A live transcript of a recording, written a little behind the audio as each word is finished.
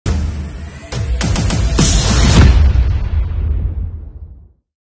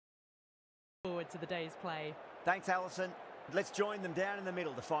forward to the day's play. Thanks, Alison. Let's join them down in the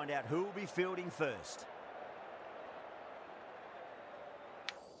middle to find out who will be fielding first.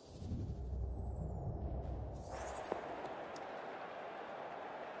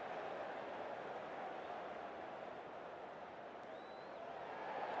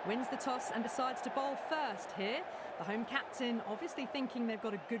 Wins the toss and decides to bowl first here. The home captain obviously thinking they've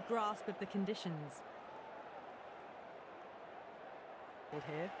got a good grasp of the conditions.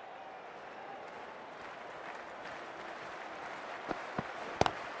 Here.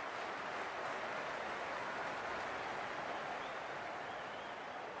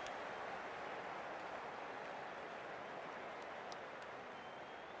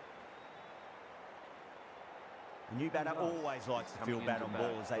 The new batter always likes to feel bat on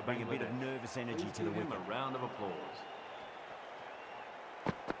ball as they bring a bit of nervous energy to the wicket. A round of applause.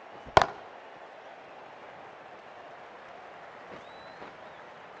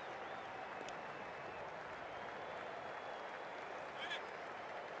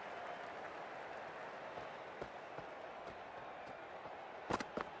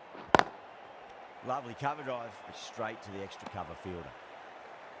 Lovely cover drive, straight to the extra cover fielder.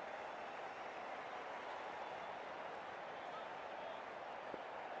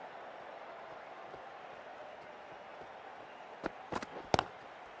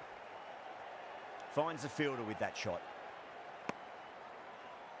 Finds the fielder with that shot.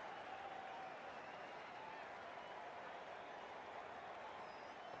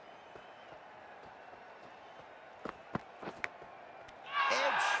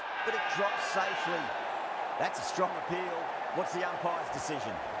 But it drops safely. That's a strong appeal. What's the umpire's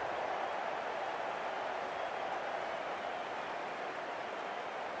decision?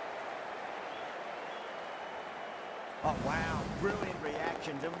 Oh, wow. Brilliant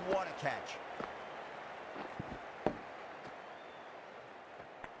reactions, and what a catch.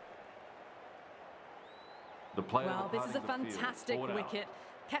 Well, this is a fantastic wicket.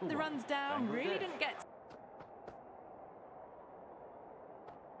 Kept the runs down, really didn't get...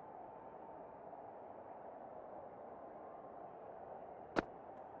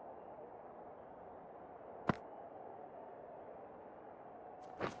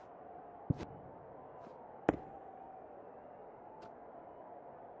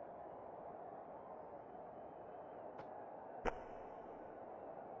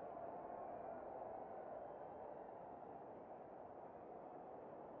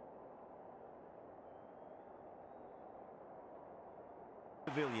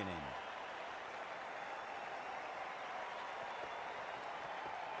 Pavilion end.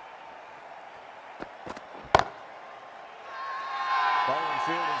 Bowling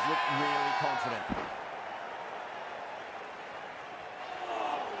fielders look really confident.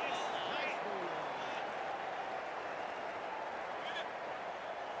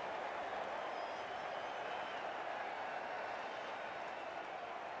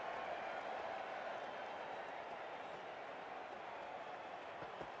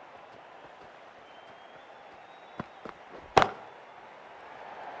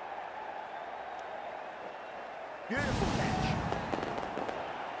 Beautiful catch.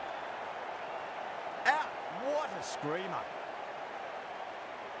 Out. What a screamer.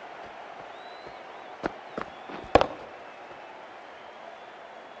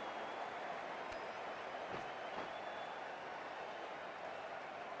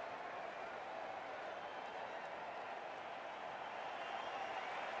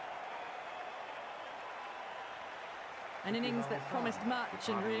 An innings that promised much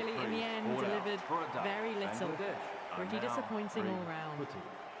and really, in the end, delivered very little. Pretty disappointing all round.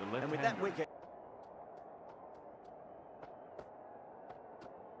 And with that wicket...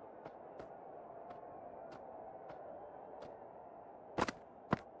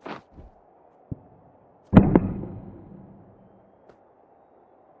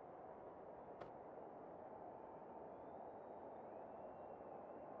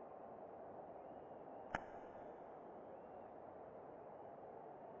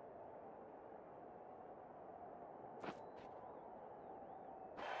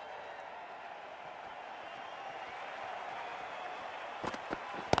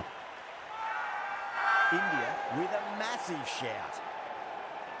 India with a massive shout.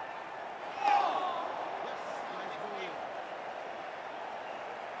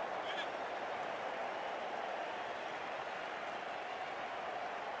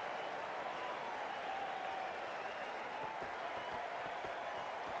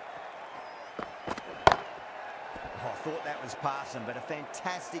 Oh, I thought that was passing, but a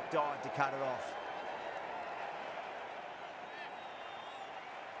fantastic dive to cut it off.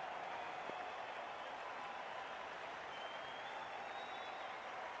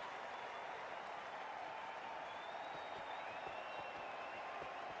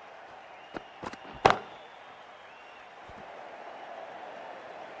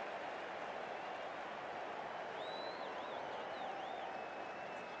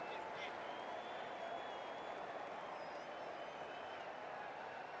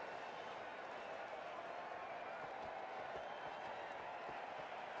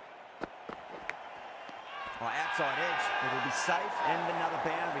 Oh, outside edge, but it'll be safe and another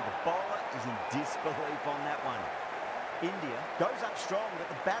boundary. The bowler is in disbelief on that one. India goes up strong, but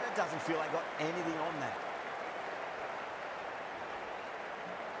the batter doesn't feel they got anything on that.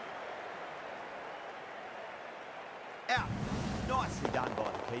 Out. Nicely done by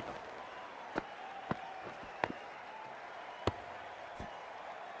the keeper.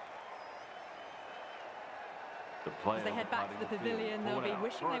 As they head back to the pavilion, they'll be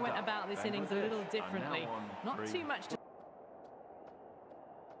wishing they went about this innings a little differently. Not too much to...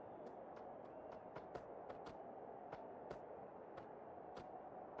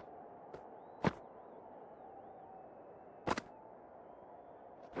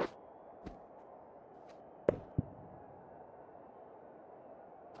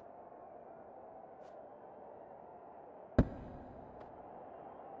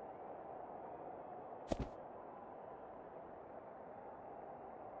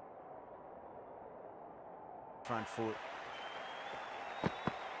 Front foot.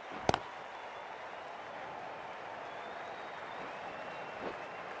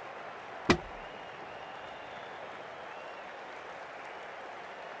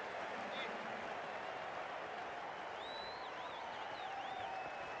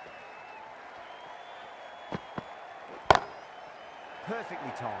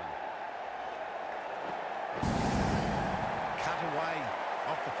 Perfectly timed. Cut away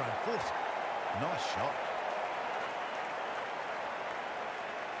off the front foot. Nice shot.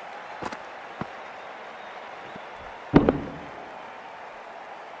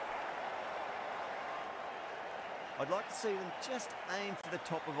 I'd like to see them just aim for the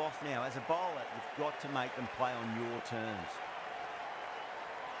top of off now. As a bowler, you've got to make them play on your terms.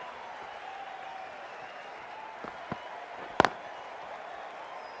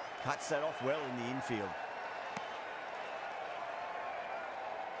 Cuts that off well in the infield.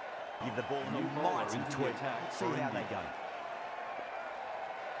 Give the ball an almighty tweak. Let's see how they go.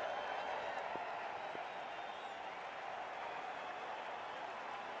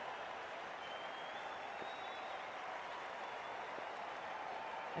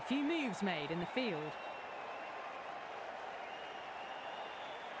 A few moves made in the field.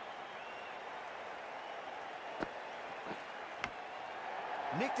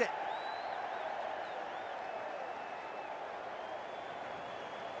 Nicked it.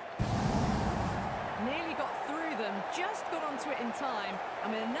 Nearly got through them, just got onto it in time,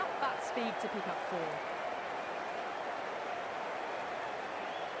 and with enough bat speed to pick up 4.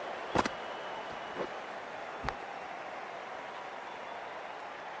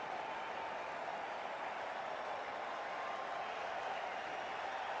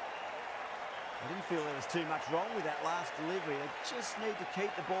 I didn't feel there was too much wrong with that last delivery. They just need to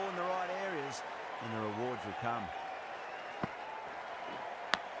keep the ball in the right areas and the rewards will come.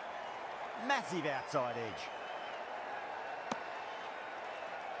 Massive outside edge.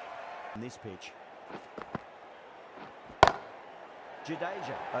 On this pitch.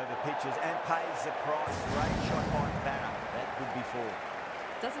 Jadeja over pitches and pays the price. Great shot by the batter. That could be 4.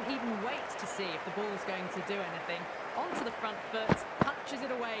 Doesn't even wait to see if the ball's going to do anything. Onto the front foot, punches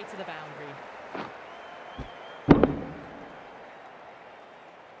it away to the boundary.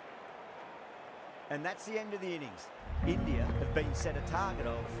 And that's the end of the innings. India have been set a target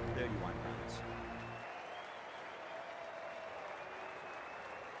of 31 runs.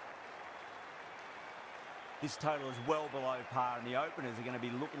 This total is well below par, and the openers are going to be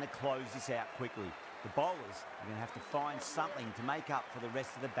looking to close this out quickly. The bowlers are going to have to find something to make up for the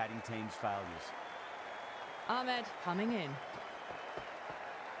rest of the batting team's failures. Ahmed coming in.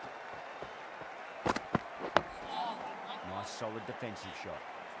 Nice solid defensive shot.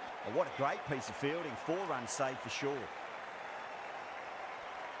 Oh, what a great piece of fielding. 4 runs saved for sure.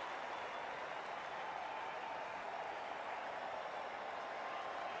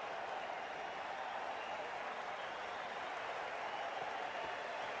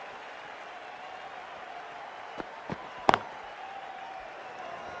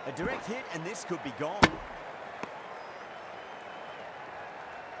 A direct hit and this could be gone.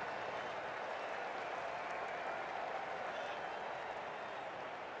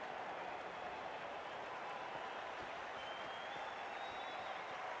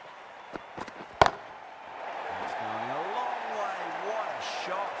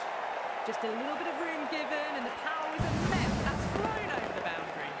 Just a little bit of room given and the power was immense. That's flown over the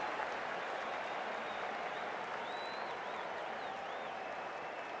boundary.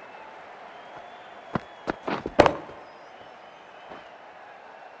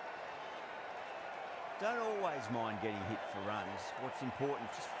 Don't always mind getting hit for runs. What's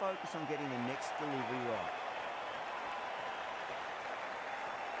important, just focus on getting the next delivery right.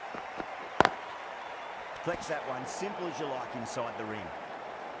 Flex that one, simple as you like inside the ring.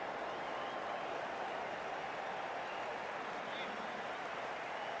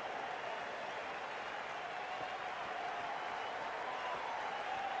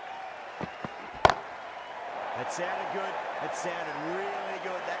 That sounded good. It sounded really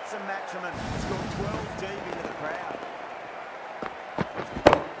good. That's a maximum. It's gone 12 deep into the crowd.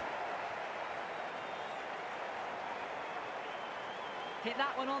 Hit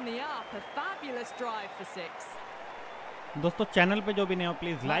that one on the up. A fabulous drive for 6. दोस्तों channel पे जो भी नहीं हो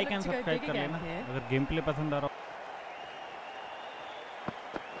please like and subscribe कर लेना अगर game play पसंद आ रहा हो.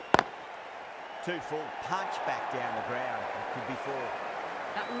 2 full punch back down the ground. It could be 4.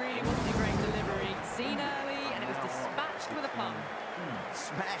 That really wasn't a great delivery. Seen early and it was dispatched with a pun.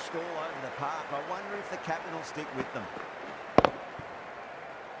 Smashed all over the park. I wonder if the captain will stick with them.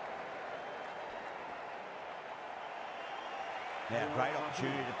 Now, great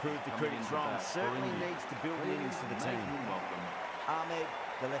opportunity to prove the critics wrong. Certainly needs to build innings for the team. Ahmed,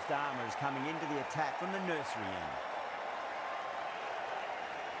 the left armour, is coming into the attack from the nursery end.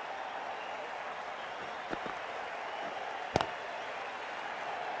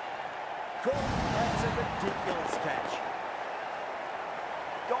 That's a ridiculous catch.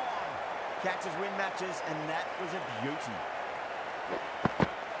 Gone. Catches win matches, and that was a beauty.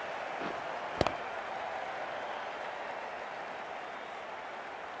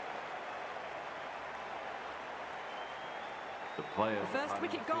 The first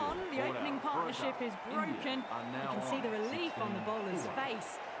wicket gone, the opening partnership is broken. You can see the relief on the bowler's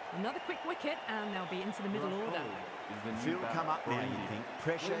face. Another quick wicket and they'll be into the middle order. Field come up now, you think.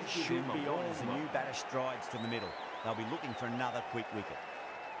 Pressure should be on as the new batter strides to the middle. They'll be looking for another quick wicket.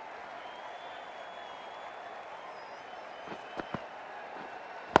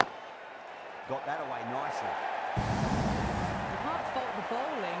 Got that away nicely. You can't fault the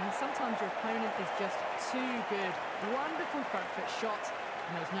bowling. Sometimes your opponent is just too good. Wonderful front foot shot,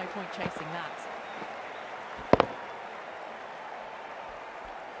 and there's no point chasing that.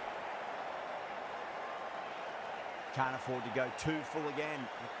 Can't afford to go too full again.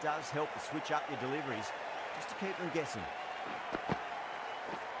 It does help to switch up your deliveries, just to keep them guessing.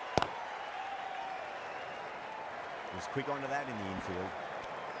 Was quick onto that in the infield.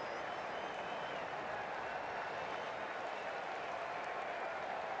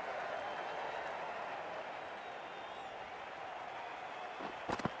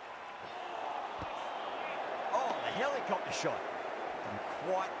 Oh, the helicopter shot.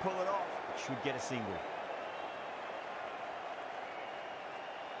 Didn't quite pull it off. It should get a single.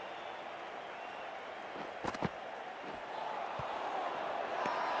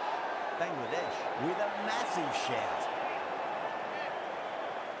 Bangladesh with a massive shout.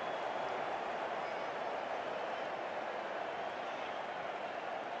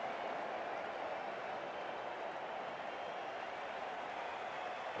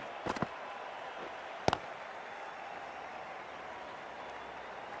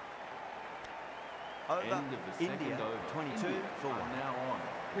 Over India, 22 for 1.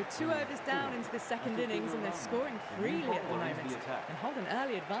 We're 2 overs down into the second innings and they're scoring freely at the moment and hold an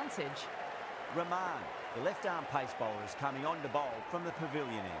early advantage. Rahman, the left-arm pace bowler, is coming on to bowl from the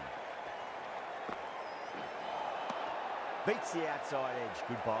pavilion end. Beats the outside edge.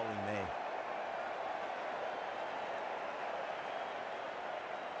 Good bowling there.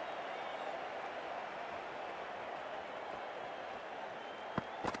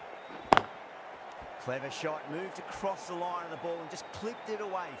 Clever shot, moved across the line of the ball and just clipped it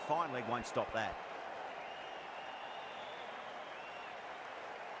away. Fine leg won't stop that.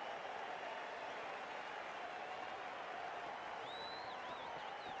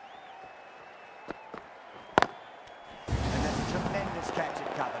 And that's a tremendous catch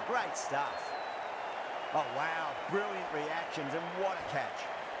at cover. Great stuff. Oh, wow. Brilliant reactions and what a catch.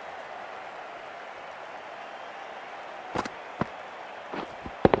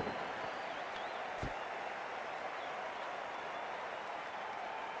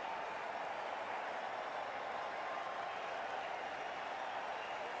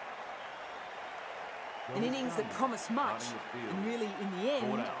 An innings that promised much and really, in the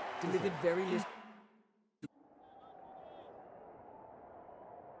end, delivered very little.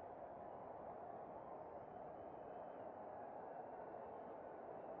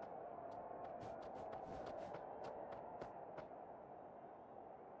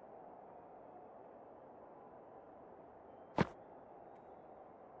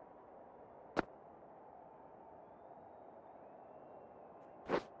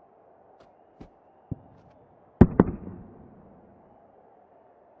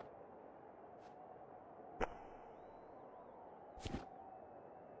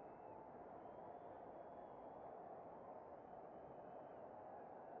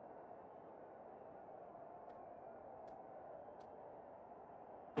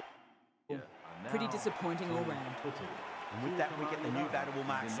 pretty disappointing all round. And with that wicket, the new batter will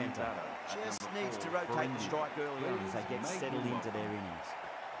mark centre. Just needs to rotate the strike early on as they get settled into their innings.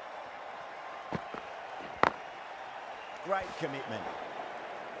 Great commitment.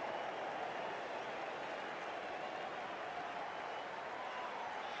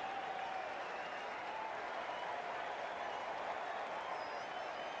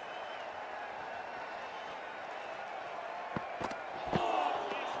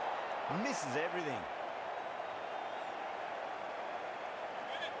 Misses everything.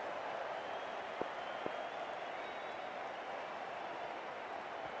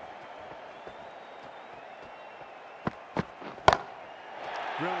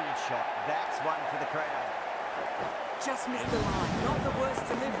 Brilliant shot. That's one for the crowd. Just missed the line. Not the worst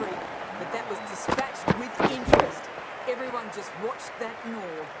delivery, but that was dispatched with interest. Everyone just watched that in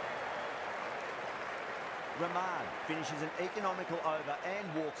awe. Rahman finishes an economical over and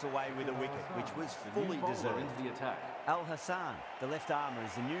walks away with a wicket, which was fully deserved. Al Hassan, the left armour,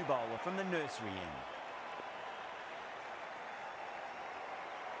 is the new bowler from the nursery end.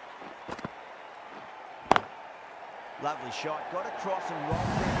 Lovely shot, got across and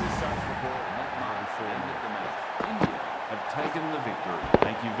rolled down the side of the ball. India have taken the victory.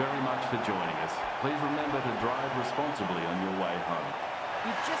 Thank you very much for joining us. Please remember to drive responsibly on your way home.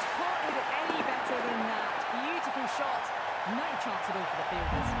 You just can't hit it any better than that. Beautiful shot. No chance at all for the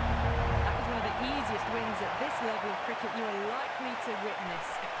fielders. That was one of the easiest wins at this level of cricket you are likely to witness.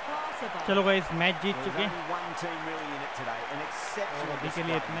 A class above. चलो guys match जीत There's चुके हैं. only one team really in it today, an exceptional अभी के display.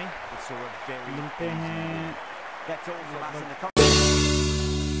 लिए इतना ही. It's a very मिलते हैं. That's all from us in the